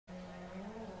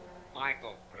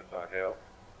Michael. That's not hell.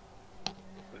 It's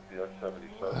the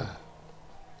F-77.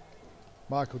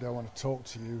 Michael don't want to talk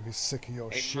to you. He's sick of your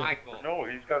Hey, shit. Michael. No,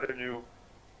 he's got a new...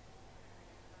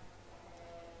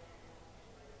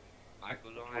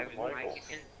 Michael don't have his mic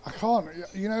in. I can't.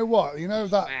 You know what? You know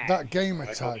that gamer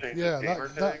Michael tag. changed Yeah, his gamer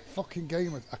that fucking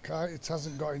gamer. It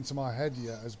hasn't got into my head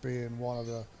yet as being one of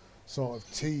the sort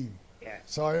of team. Yeah.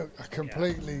 So I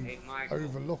completely Hey, Michael.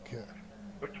 overlook it.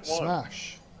 Which one?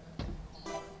 Smash.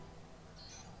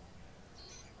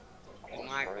 Hey,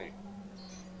 Michael.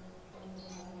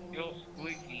 You're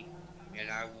squeaky, and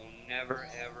I will never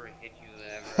ever hit you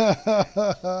ever.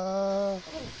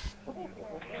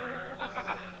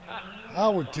 I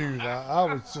would do that. I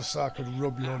would just so I could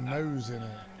rub your nose in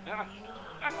it.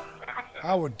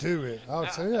 I would do it. I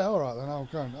would say, yeah, all right then. I'll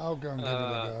go and give it a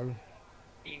go.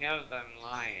 He knows I'm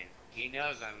lying. He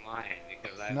knows I'm lying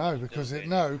because I. No, because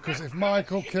if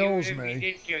Michael kills Even if he me,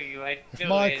 did kill you, I'd if still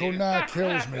Michael hit him. now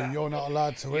kills me, you're not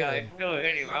allowed to hit Yeah, him. I'd still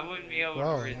hit him. I wouldn't be able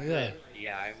Well, to resist. yeah.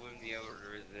 Yeah, I wouldn't be able to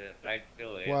resist. I'd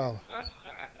still hit Well, him.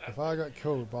 if I get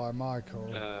killed by Michael,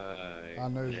 I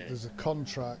know that there's a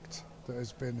contract that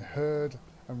has been heard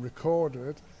and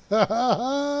recorded.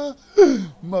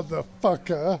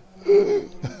 Motherfucker.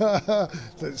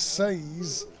 That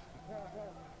says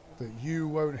that you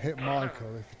won't hit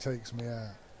Michael if he takes me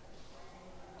out.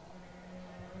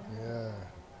 Yeah.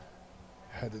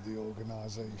 Head of the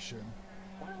organisation.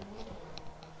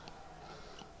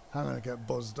 I'm going to get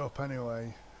buzzed up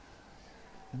anyway.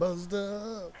 Buzzed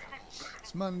up.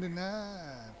 It's Monday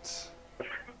night.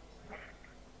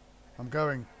 I'm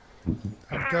going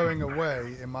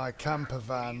away in my camper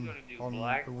van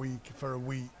for a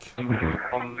week. What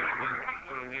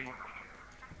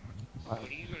are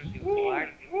you gonna do? Black?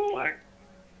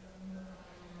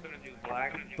 Gonna do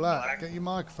black? Black, get your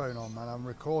microphone on, man. I'm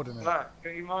recording it. Black,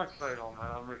 get your microphone on,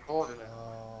 man. I'm recording it.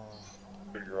 Oh.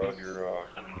 Figure out your,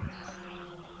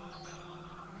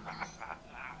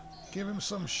 Give him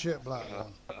some shit, Black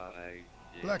one.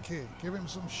 Blackie, give him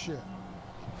some shit.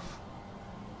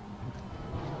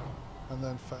 And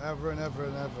then forever and ever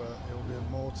and ever, it will be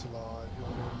immortalized. It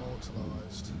will be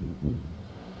immortalized.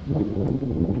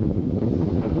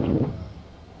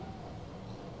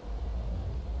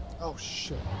 Oh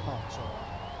shit! Oh,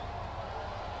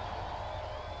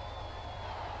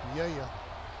 sorry. Yeah.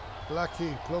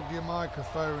 Blackie, plug your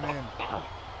microphone in.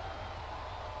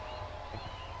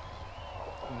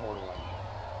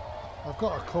 I've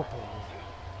got a couple.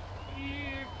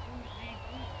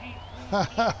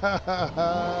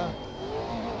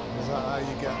 Is that how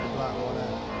you get the black one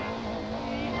out?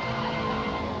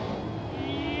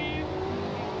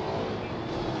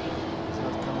 Is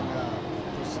that coming out?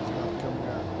 This is not coming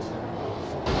out.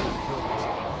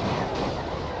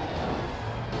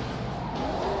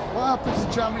 What happened to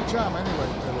Jammy Jam anyway,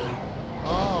 Billy?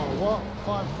 Oh, what?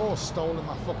 Fine 4 stolen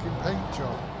my fucking paint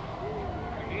job.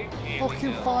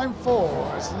 Fucking Fine 4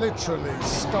 has literally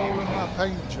stolen my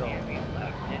paint job.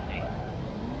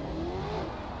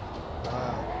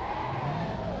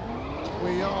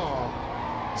 We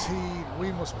are team.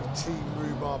 We must be team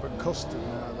rhubarb and custard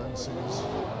now. Then, since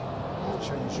you've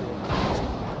changed your name.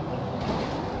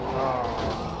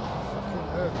 Fucking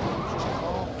earth! You just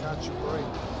can't catch a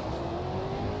break.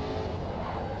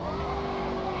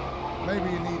 Maybe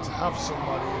you need to have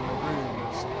somebody in the room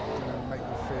that's going to make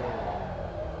you feel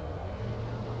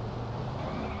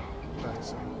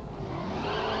better.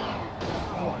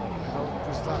 What the hell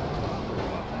was that?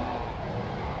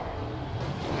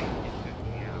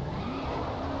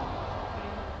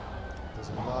 There's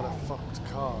a lot of fucked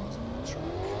cars on the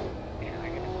track. Yeah, I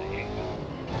gotta say, I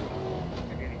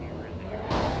gotta get rid of that.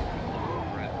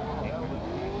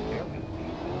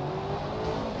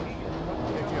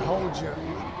 If you hold your...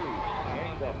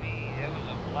 That was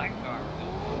a black car.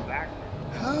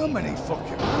 How many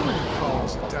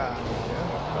cars are down here?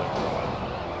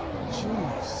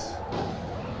 Jeez.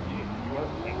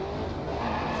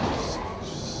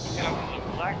 That was a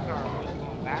black car was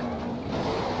going backwards.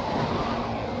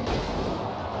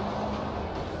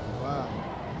 Wow.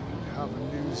 We have a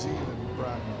New Zealand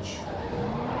branch.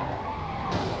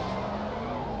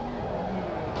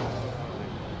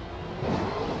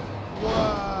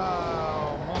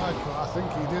 Wow, Michael, I think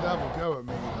he did have a go at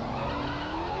me then.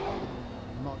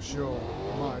 I'm not sure. I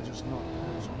might have just not.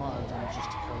 It might have been just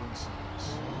a coincidence.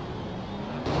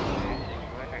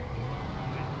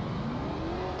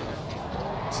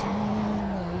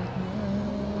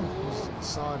 It's the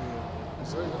side of you.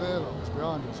 It's over there, look. It's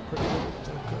behind us. Quick,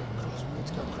 cross. We need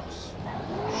to go across.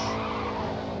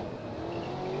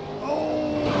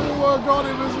 Oh, I got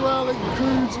him as well. It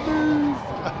crudes move.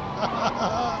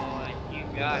 You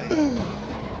got it.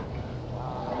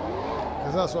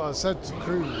 Because that's what I said to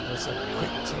Crew. I said, quick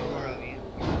to Four of you.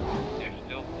 There's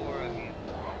still four of you.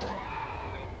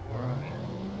 Still 4 of you.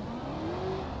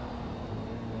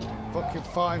 fucking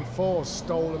Fine 4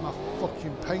 stolen my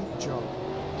fucking paint job.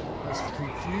 That's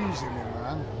confusing me,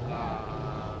 man.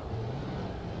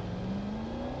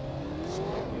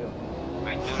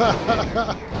 I know.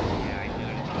 Yeah,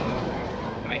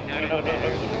 I know.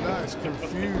 That is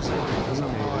confusing because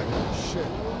I'm like, shit,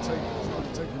 I'm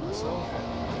taking myself out.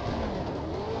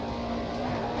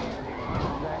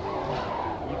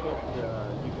 You got the, I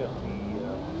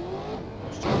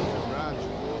was trying to get around you.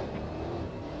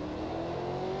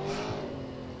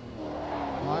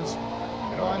 Mine's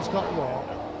got what?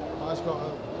 Mine's got a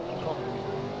copy.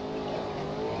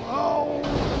 Oh!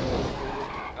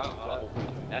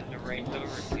 That's a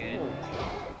Racedriver kid.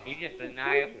 He just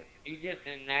annihilated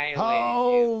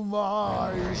Oh you.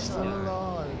 my, he's still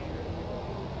alive.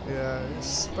 Yeah,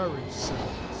 it's very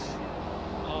serious.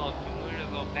 Oh, Tumuno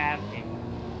go past him.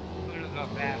 Tumuno go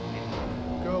past him.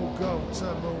 Go,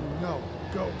 Tumuno.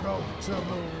 Go,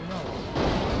 Tumuno.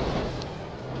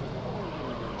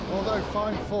 Although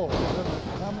Fine 4, I don't know,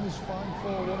 how many's Fine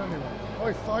 4 one anyway?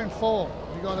 Oh, Fine 4,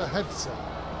 have you got a headset?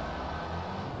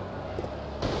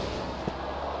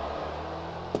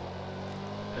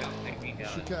 I don't think he You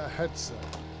does. should get a headset.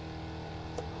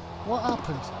 What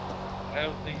happened? I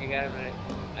don't think he has it.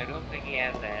 I don't think he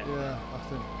has that. Yeah, I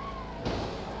think.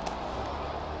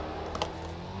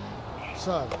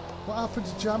 So, what happened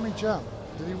to Jammy Jam?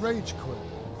 Did he rage quit?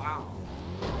 Wow.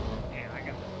 Man, I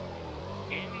got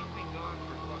the enemy's been gone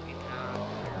for fucking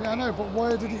Yeah, I know, but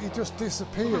why did he just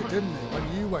disappear, didn't he?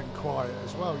 When you went quiet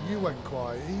as well. You went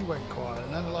quiet, he went quiet,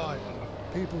 and then like,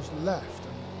 people's left.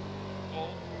 And well,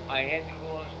 I had to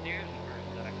go upstairs for a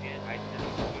second. I said I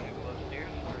was going to go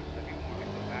upstairs for a second. Want to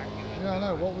go back? yeah, I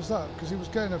know. What was that? Because he was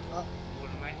getting What am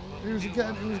I supposed he was to do?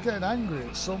 getting angry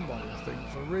at somebody. I think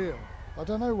for real. I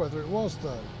don't know whether it was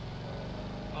though.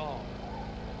 Oh.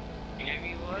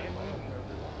 Enemy was?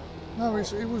 No,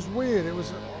 it was weird. It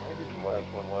was a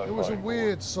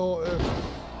weird sort of.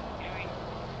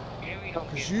 Enemy don't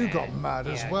Because get you mad. got mad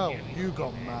as Yeah, well. enemy You don't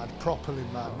got get mad, properly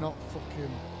mad, not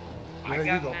fucking. I Yeah,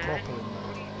 you got mad. properly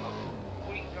mad.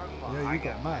 What are you talking about? Yeah, I you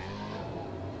got mad.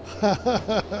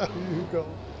 you got.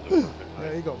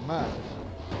 Yeah, he got mad.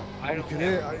 I You don't could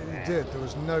ever hear. get You mad. did. There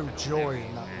was no joy get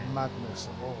in that mad. madness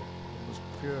at all. It was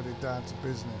purely down to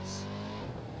business.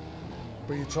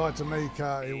 But you tried to make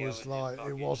out it Yeah, was just like it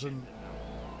talking wasn't. shit.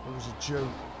 It was a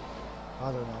joke.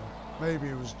 I don't know. Maybe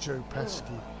it was Joe Pesci.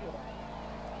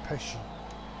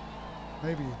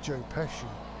 Maybe Joe Pesci,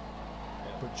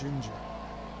 but ginger.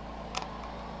 I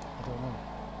don't know.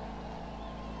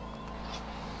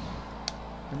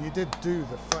 And you did do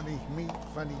the funny me,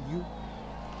 funny you.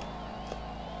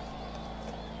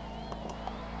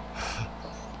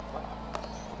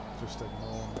 Just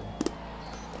ignore me.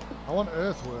 I want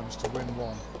Earthworms to win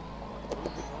one.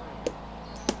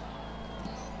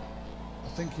 I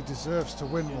think he deserves to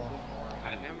win one.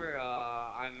 I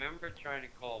remember trying to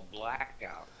call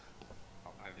Blackout.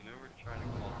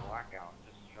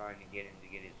 Just trying to get him to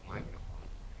get his microphone.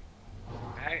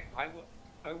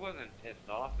 I wasn't pissed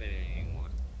off at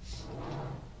anyone.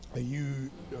 Are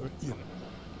you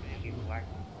Any black.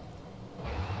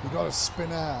 you got to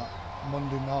spin out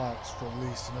Monday nights for at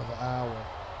least another hour.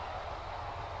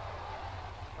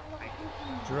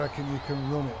 Do you reckon you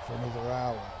can run it for another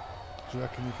hour? Do you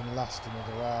reckon you can last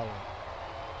another hour?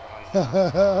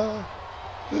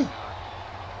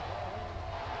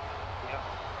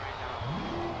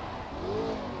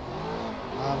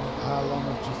 How long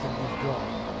do you think you've got?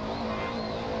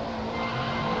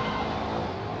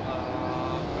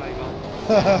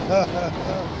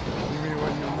 You mean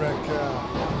when you wreck out?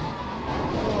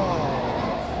 Oh,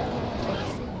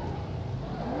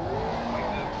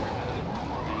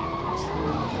 2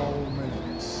 whole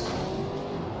minutes.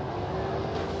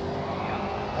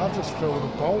 I've just filled a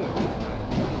bowl.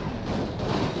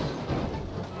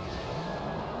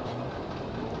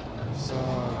 So.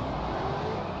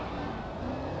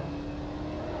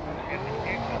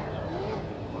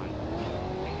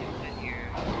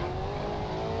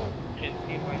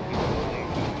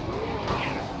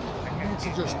 You need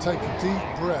to just take a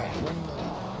deep breath.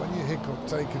 When you hiccup,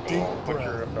 take a deep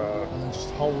breath and then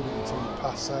just hold it until you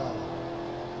pass out.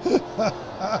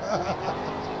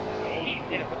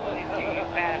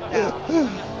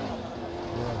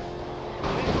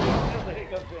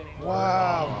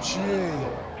 Wow, gee.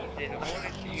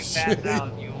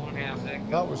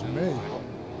 That was me.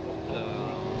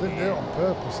 Didn't do it on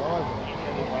purpose either.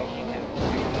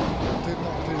 Did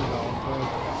not do that on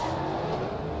purpose.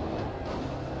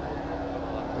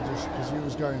 I just because you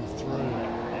was going through.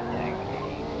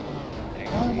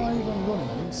 Why am I even running?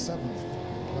 I'm in 7th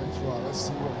place. Right, let's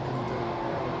see what we can do.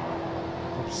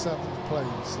 From 7th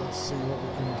place, let's see what we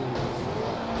can do with the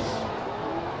laps.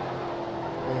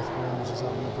 Earthworms is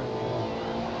having a bit of a...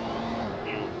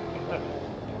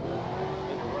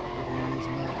 He's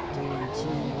not doing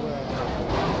too well.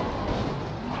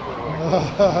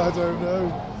 I don't know.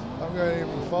 I'm going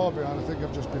even far behind. I think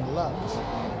I've just been lapped.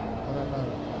 I don't know.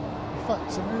 In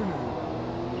fact, Tamunu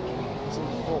is in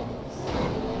 4th.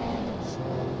 So...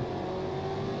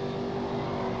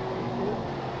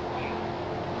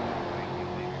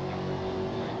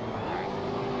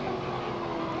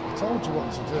 I told you what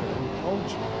to do. I told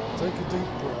you. Take a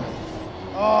deep breath.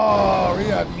 Oh, he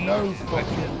had no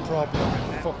fucking problem in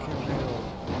the fucking middle.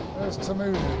 There's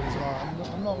Tamunu. He's like,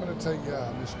 I'm not going to take you out.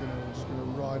 I'm just going to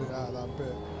ride it out that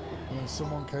bit. And then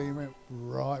someone came in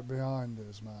right behind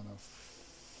us, man. I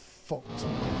fucked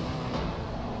him.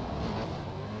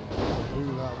 Who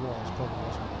that was, probably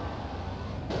wasn't me.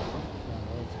 No, I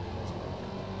don't think it was me.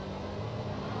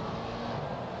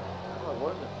 No, it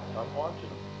wasn't. I'm watching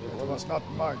him. It was not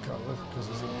my colour, because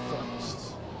he's in first.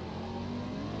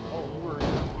 Oh, you were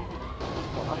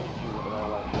behind you when I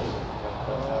left.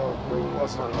 Oh, who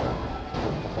was it?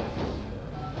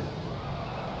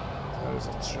 There is a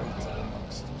traitor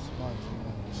amongst us, mind you,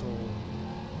 it's all...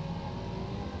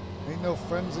 Ain't no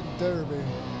friends in Derby.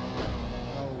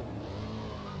 No.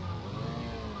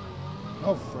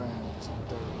 No friends in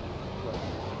Derby.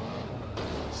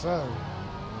 So,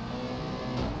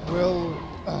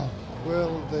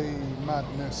 will the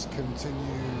madness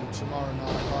continue tomorrow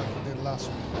night like it did last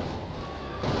week?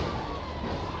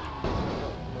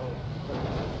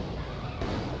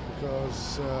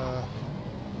 Because,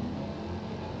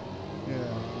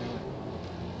 yeah.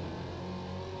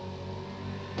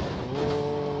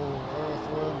 Oh,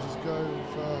 Earthworms is going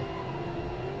for... I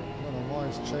don't know why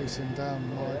he's chasing down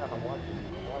Mike. Yeah, I'm watching.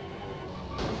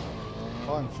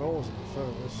 Fine Falls at the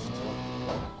furthest.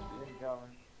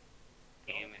 Incoming.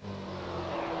 Damn it.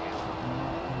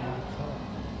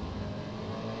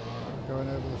 Going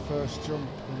over the first jump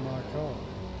in my car.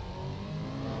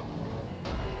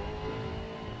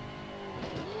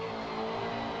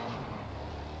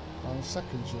 On the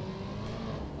second jump.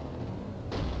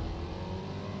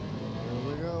 Here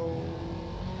we go.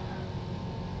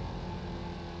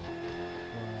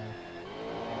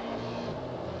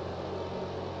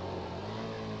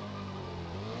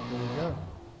 There you go.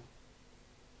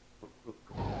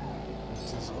 It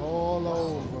is all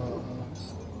over.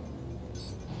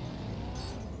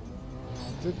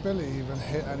 Did Billy even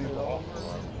hit anyone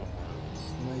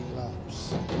in 8 laps?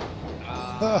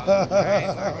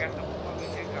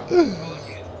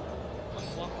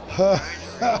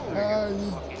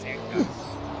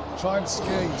 Try and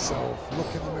scare yourself.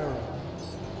 Look in the mirror.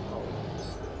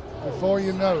 Before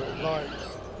you know it, like,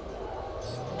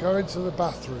 go into the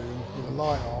bathroom with the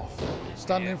light off,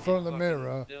 stand in front of the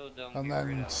mirror, and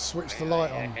then switch the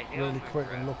light on really quick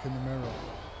and look in the mirror.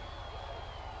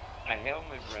 I held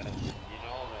my breath, you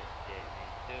know that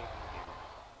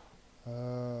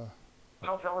still.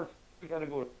 Well, fellas, we gotta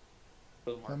go to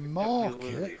The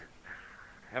market?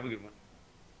 Have a good one.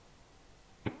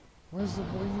 Where's the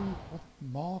what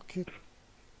market?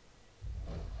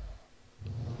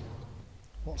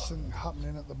 What's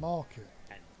happening at the market?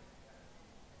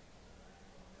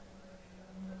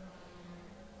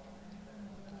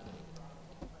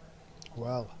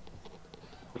 Well,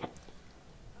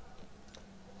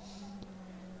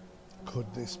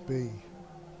 could this be?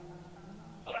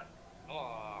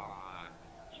 Oh,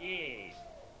 jeez.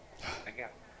 I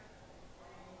got...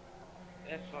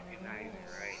 That's fucking not even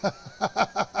right.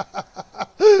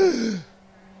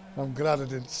 I'm glad I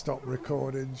didn't stop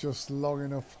recording just long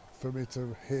enough for me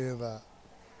to hear that.